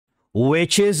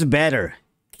Which is better,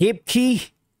 KeepKey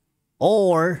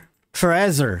or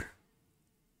Trezor?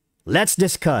 Let's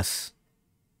discuss.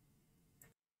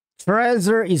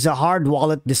 Trezor is a hard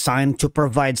wallet designed to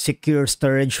provide secure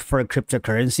storage for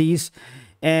cryptocurrencies,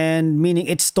 and meaning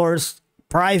it stores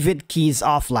private keys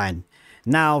offline.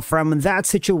 Now, from that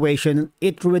situation,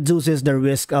 it reduces the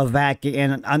risk of hacking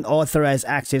and unauthorized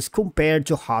access compared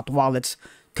to hot wallets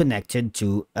connected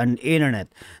to an internet.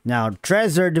 Now,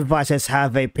 Trezor devices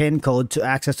have a PIN code to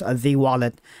access the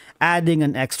wallet, adding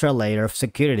an extra layer of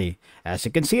security. As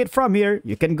you can see it from here,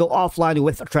 you can go offline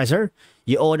with Trezor.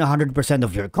 You own 100%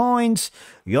 of your coins,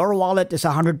 your wallet is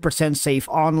 100% safe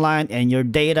online, and your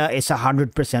data is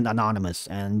 100% anonymous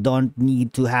and don't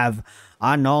need to have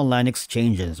an online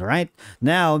exchanges, right?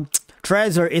 Now,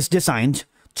 Trezor is designed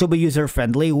to be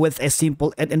user-friendly with a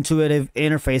simple and intuitive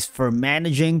interface for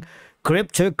managing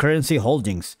cryptocurrency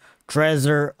holdings.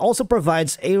 Trezor also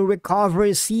provides a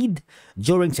recovery seed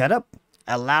during setup,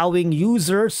 allowing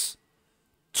users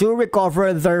to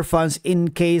recover their funds in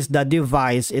case the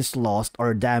device is lost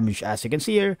or damaged. As you can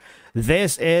see here,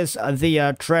 this is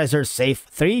the Trezor Safe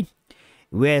 3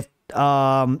 with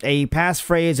a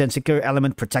passphrase and secure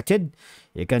element protected.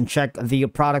 You can check the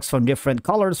products from different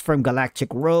colors, from Galactic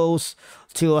Rose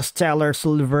to a Stellar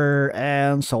Silver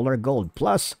and Solar Gold,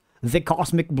 plus the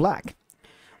Cosmic Black.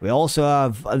 We also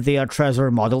have the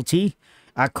Trezor Model T,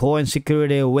 a coin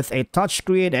security with a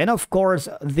touchscreen, and of course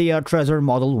the Trezor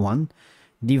Model 1.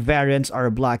 The variants are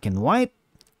black and white.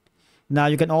 Now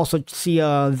you can also see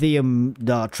the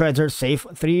Trezor Safe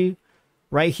 3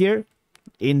 right here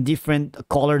in different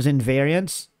colors and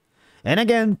variants. And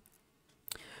again,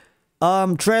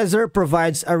 Trezor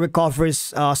provides a recovery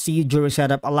seed during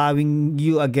setup, allowing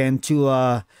you again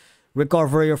to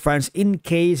recover your funds in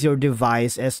case your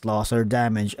device is lost or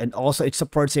damaged. And also it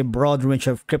supports a broad range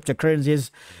of cryptocurrencies,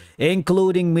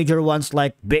 including major ones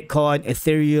like Bitcoin,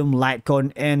 Ethereum,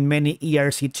 Litecoin, and many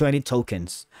ERC20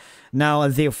 tokens. Now,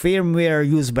 the firmware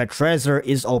used by Trezor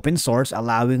is open source,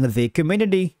 allowing the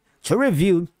community to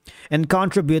review and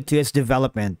contribute to its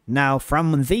development. Now,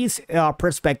 from this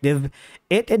perspective,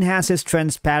 it enhances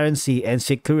transparency and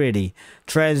security.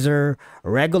 Trezor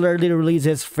regularly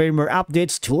releases firmware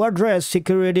updates to address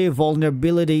security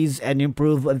vulnerabilities and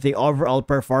improve the overall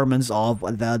performance of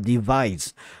the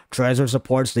device. Trezor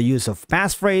supports the use of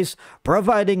passphrase,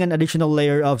 providing an additional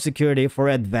layer of security for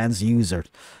advanced users.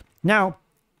 Now,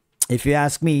 if you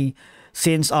ask me,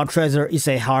 since Trezor is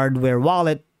a hardware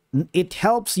wallet, it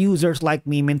helps users like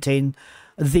me maintain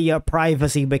the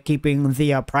privacy by keeping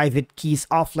the private keys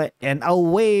offline and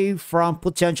away from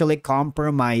potentially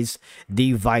compromised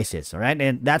devices. All right,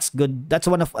 and that's good. That's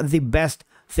one of the best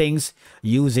things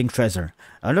using Trezor.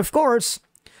 And of course,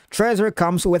 Trezor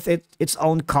comes with its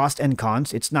own cost and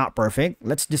cons. It's not perfect.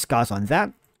 Let's discuss on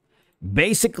that.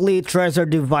 Basically, Trezor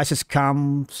devices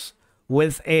comes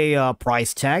with a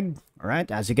price tag. All right,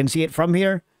 as you can see it from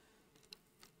here.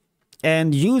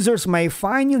 And users may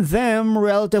find them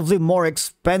relatively more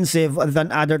expensive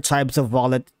than other types of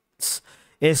wallets,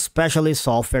 especially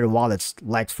software wallets.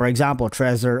 Like, for example,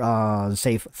 Trezor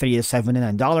Safe 3 is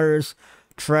 $79,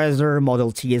 Trezor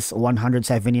Model T is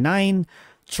 $179,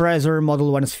 Trezor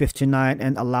Model 1 is $59,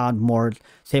 and a lot more.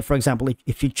 Say, for example,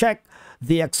 if you check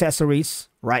the accessories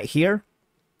right here,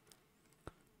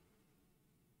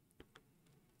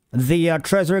 the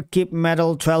Trezor Keep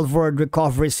Metal 12-word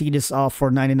recovery seed is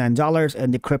for $99,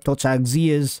 and the Crypto Tag Z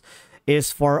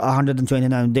is for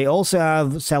 $129. They also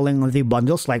have selling the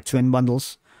bundles, like twin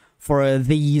bundles, for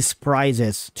these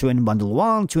prices. Twin Bundle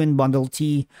 1, Twin Bundle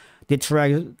T, the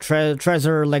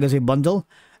Trezor Legacy Bundle,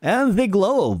 and the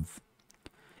Globe.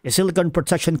 A silicone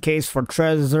protection case for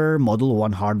Trezor Model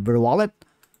 1 hardware wallet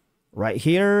right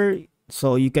here.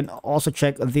 So you can also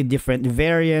check the different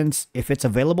variants if it's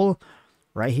available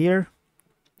right here,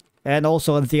 and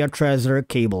also the Trezor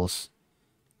cables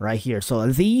right here. So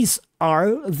these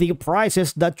are the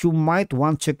prices that you might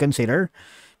want to consider,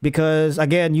 because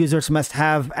again, users must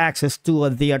have access to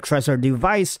the Trezor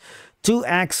device to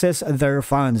access their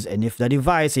funds, and if the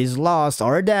device is lost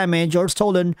or damaged or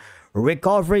stolen,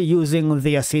 recovery using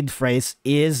the seed phrase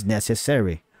is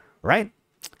necessary. Right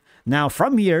now,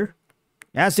 from here,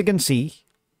 as you can see,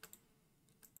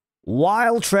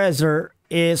 while Trezor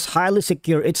is highly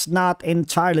secure, it's not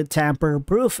entirely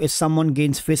tamper-proof. If someone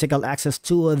gains physical access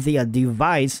to the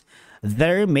device,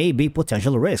 there may be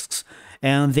potential risks.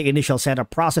 And the initial setup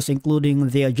process,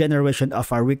 including the generation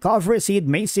of a recovery seed,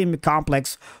 may seem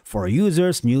complex for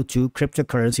users new to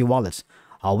cryptocurrency wallets.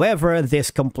 However,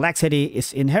 this complexity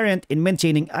is inherent in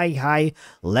maintaining a high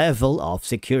level of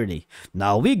security.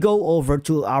 Now we go over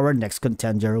to our next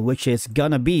contender, which is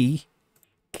gonna be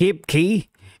KeepKey.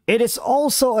 It is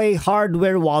also a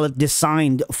hardware wallet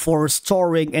designed for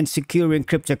storing and securing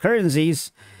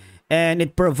cryptocurrencies, and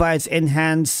it provides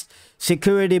enhanced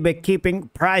security by keeping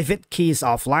private keys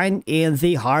offline in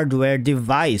the hardware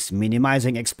device,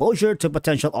 minimizing exposure to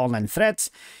potential online threats.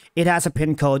 It has a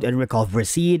PIN code and recovery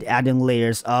seed, adding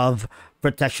layers of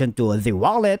protection to the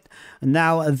wallet.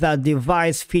 Now, the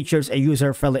device features a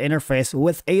user-friendly interface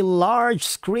with a large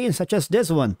screen such as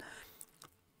this one,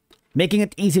 making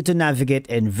it easy to navigate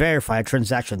and verify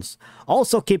transactions.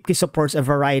 Also, KeepKey supports a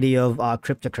variety of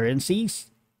cryptocurrencies,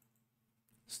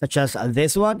 such as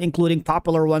this one, including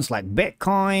popular ones like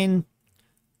Bitcoin,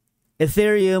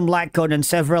 Ethereum, Litecoin, and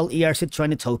several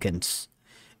ERC20 tokens.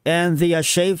 And the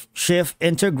Shift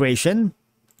integration,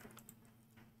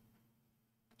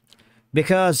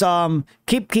 because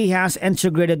KeepKey has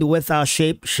integrated with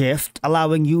Shapeshift,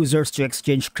 allowing users to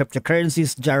exchange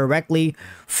cryptocurrencies directly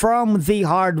from the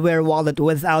hardware wallet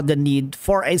without the need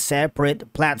for a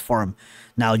separate platform.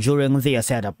 Now, during the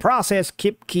setup process,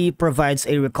 KeepKey provides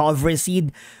a recovery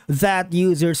seed that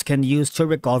users can use to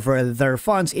recover their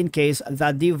funds in case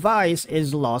the device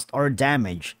is lost or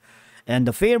damaged. And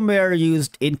the firmware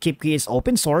used in KeepKey is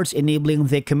open source, enabling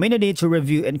the community to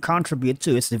review and contribute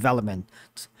to its development.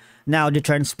 Now, the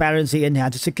transparency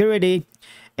enhances security,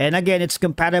 and again, it's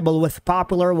compatible with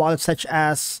popular wallets such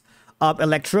as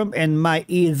Electrum and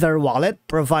MyEther wallet,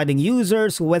 providing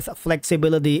users with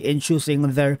flexibility in choosing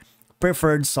their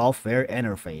preferred software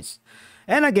interface.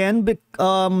 And again,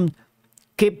 KeepKey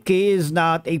is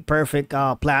not a perfect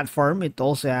platform. It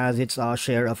also has its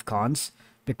share of cons,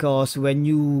 because when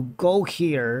you go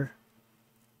here,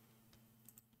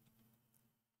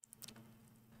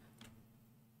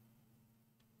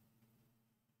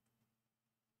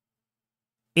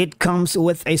 it comes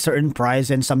with a certain price,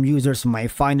 and some users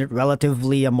might find it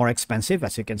relatively more expensive,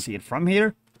 as you can see it from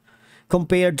here,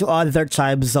 compared to other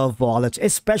types of wallets,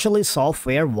 especially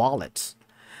software wallets.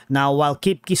 Now, while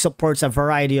KeepKey supports a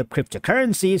variety of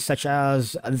cryptocurrencies, such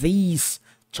as these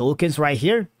tokens right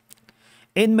here,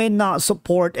 it may not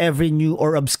support every new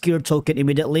or obscure token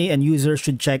immediately, and users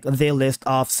should check the list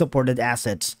of supported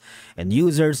assets. And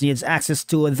users need access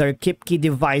to their KeepKey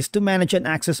device to manage and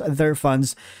access their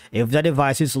funds if the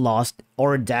device is lost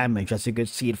or damaged, as you can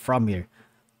see it from here.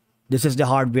 This is the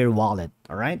hardware wallet,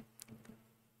 all right?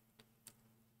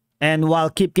 And while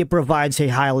KeepKey provides a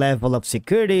high level of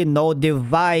security, no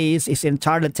device is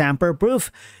entirely tamper-proof.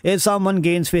 If someone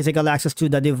gains physical access to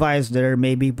the device, there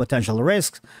may be potential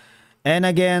risks. And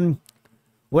again,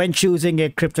 when choosing a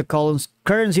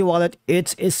cryptocurrency wallet,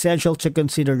 it's essential to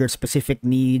consider your specific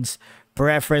needs,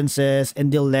 preferences,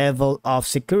 and the level of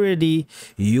security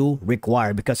you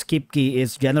require, because KeepKey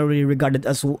is generally regarded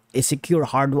as a secure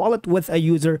hard wallet with a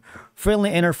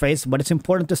user-friendly interface, but it's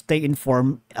important to stay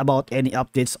informed about any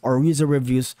updates or user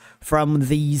reviews from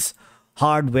these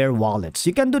hardware wallets.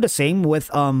 You can do the same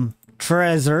with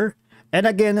Trezor. And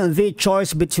again, the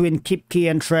choice between KeepKey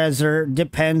and Trezor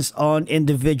depends on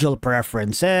individual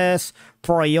preferences,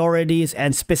 priorities,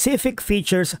 and specific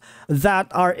features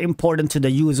that are important to the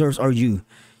users or you.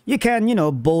 You can,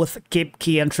 both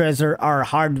KeepKey and Trezor are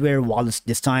hardware wallets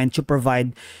designed to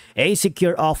provide a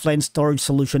secure offline storage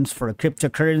solutions for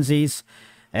cryptocurrencies.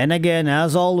 And again,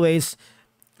 as always,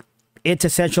 it's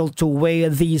essential to weigh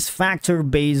these factors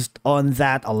based on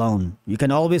that alone. You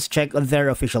can always check their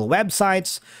official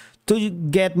websites to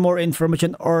get more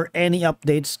information or any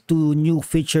updates to new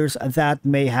features that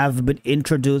may have been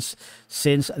introduced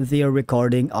since the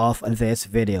recording of this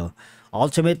video.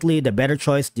 Ultimately, the better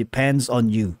choice depends on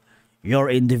you, your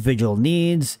individual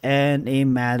needs, and a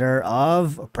matter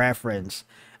of preference.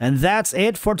 And that's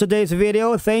it for today's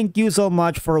video. Thank you so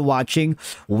much for watching.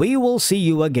 We will see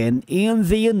you again in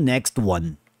the next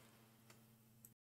one.